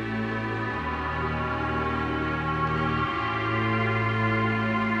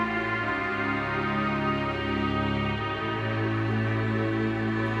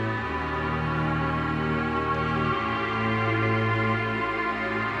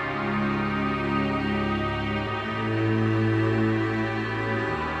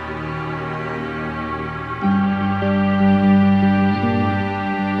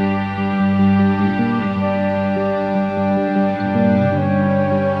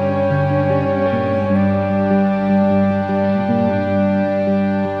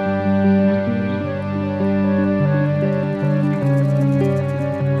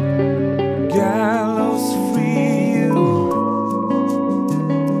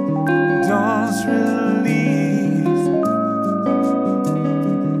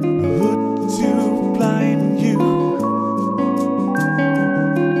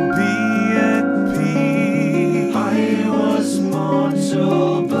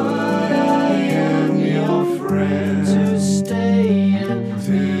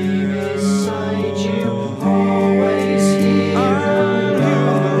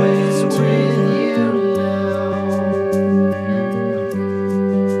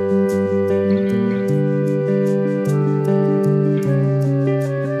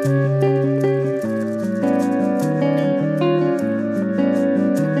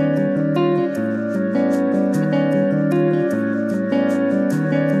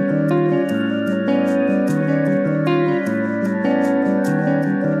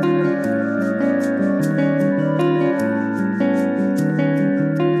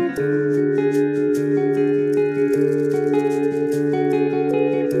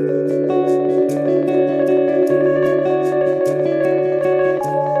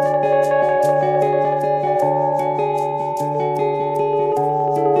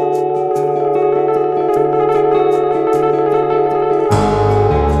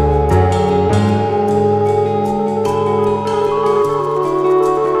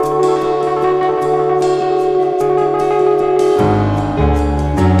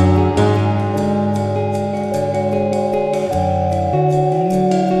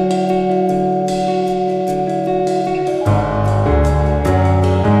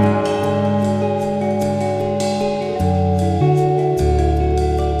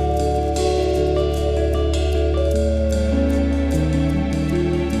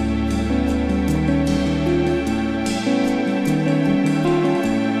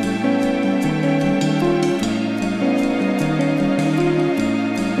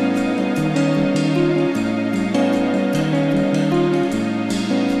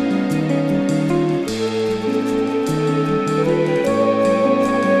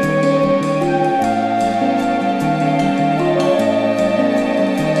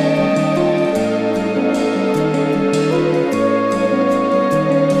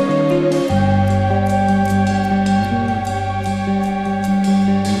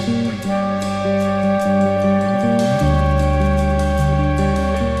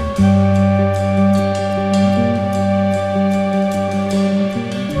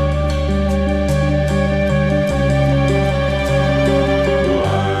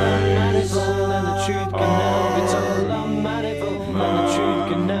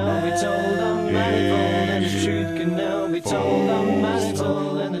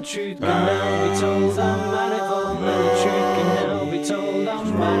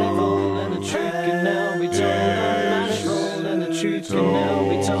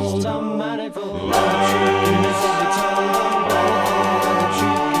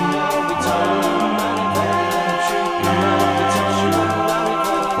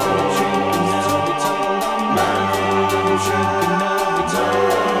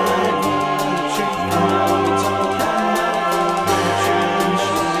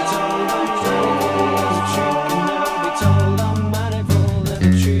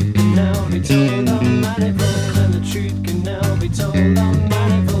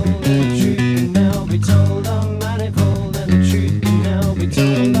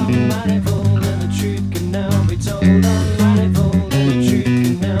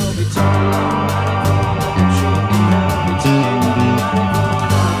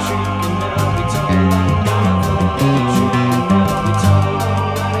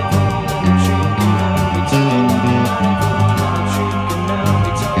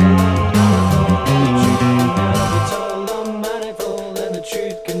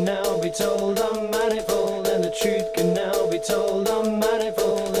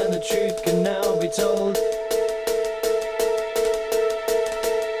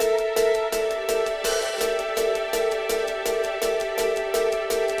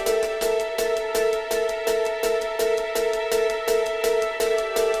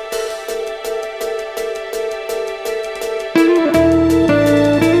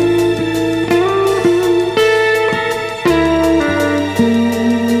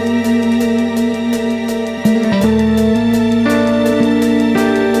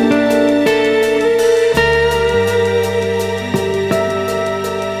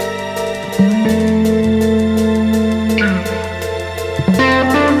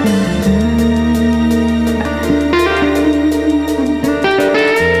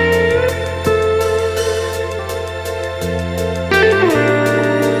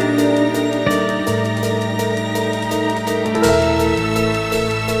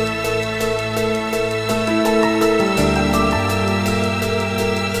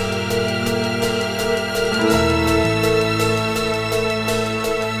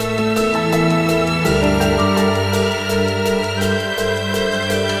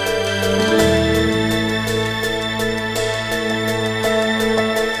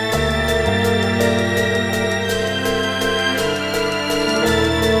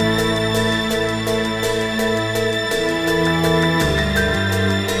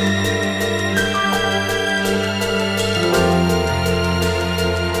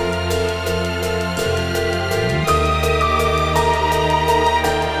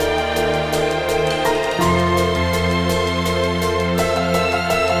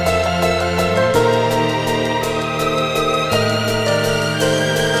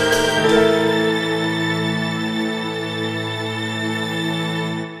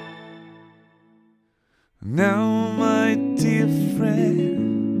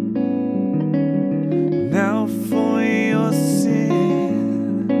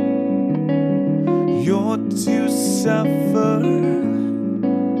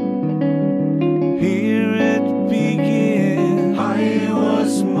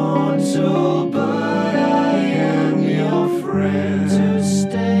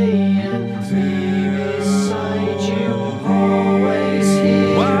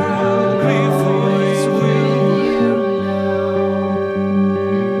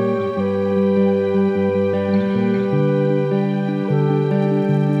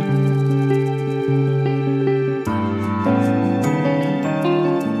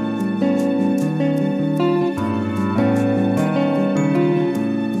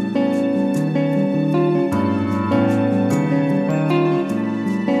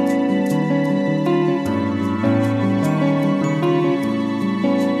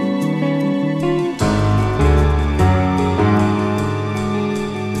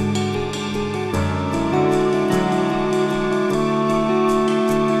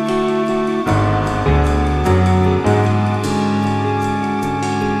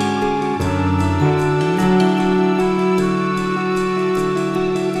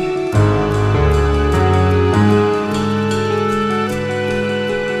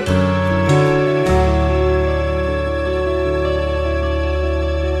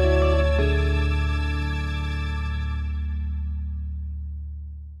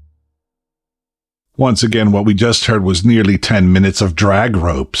 Once again, what we just heard was nearly 10 minutes of Drag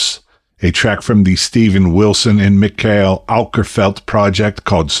Ropes, a track from the Steven Wilson and Michael Aukerfeld project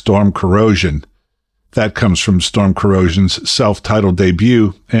called Storm Corrosion. That comes from Storm Corrosion's self-titled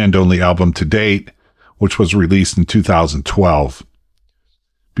debut and only album to date, which was released in 2012.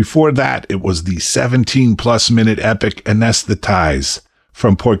 Before that, it was the 17-plus minute epic Anesthetize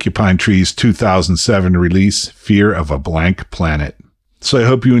from Porcupine Tree's 2007 release, Fear of a Blank Planet. So I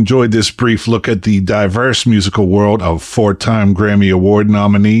hope you enjoyed this brief look at the diverse musical world of 4-time Grammy Award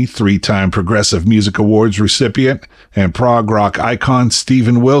nominee, 3-time Progressive Music Awards recipient, and prog rock icon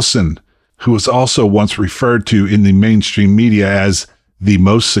Steven Wilson, who was also once referred to in the mainstream media as the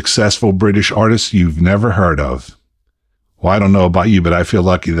most successful British artist you've never heard of. Well, I don't know about you, but I feel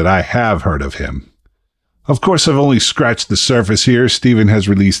lucky that I have heard of him. Of course, I've only scratched the surface here. Steven has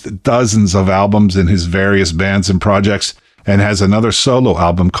released dozens of albums in his various bands and projects, and has another solo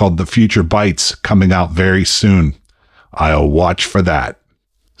album called The Future Bites coming out very soon. I'll watch for that.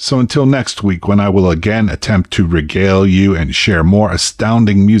 So until next week, when I will again attempt to regale you and share more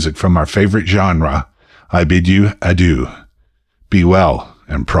astounding music from our favorite genre, I bid you adieu. Be well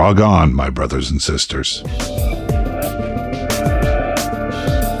and prog on, my brothers and sisters.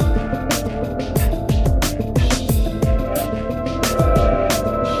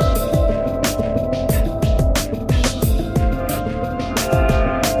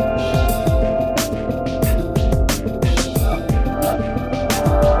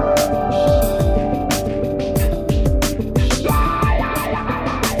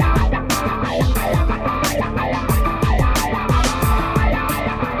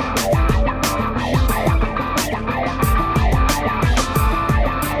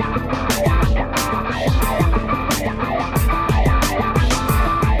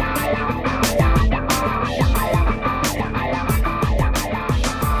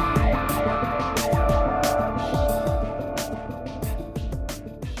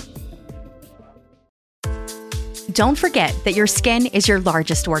 Don't forget that your skin is your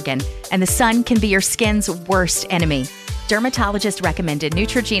largest organ, and the sun can be your skin's worst enemy. Dermatologist-recommended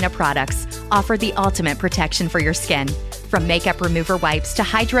Neutrogena products offer the ultimate protection for your skin. From makeup remover wipes to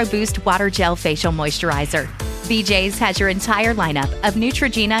Hydro Boost Water Gel Facial Moisturizer, BJ's has your entire lineup of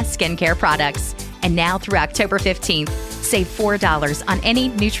Neutrogena skincare products. And now through October 15th, save $4 on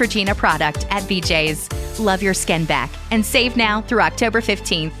any Neutrogena product at BJ's. Love your skin back and save now through October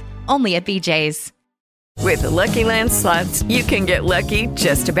 15th, only at BJ's. With the Lucky Land Slots, you can get lucky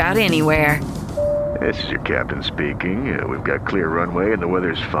just about anywhere. This is your captain speaking. We've got clear runway and the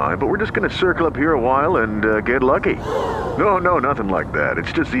weather's fine, but we're just going to circle up here a while and get lucky. No, nothing like that.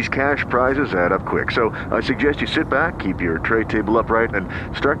 It's just these cash prizes add up quick. So I suggest you sit back, keep your tray table upright, and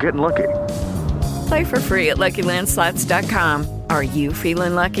start getting lucky. Play for free at LuckyLandSlots.com. Are you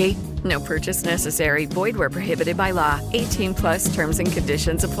feeling lucky? No purchase necessary. Void where prohibited by law. 18+ terms and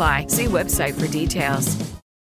conditions apply. See website for details.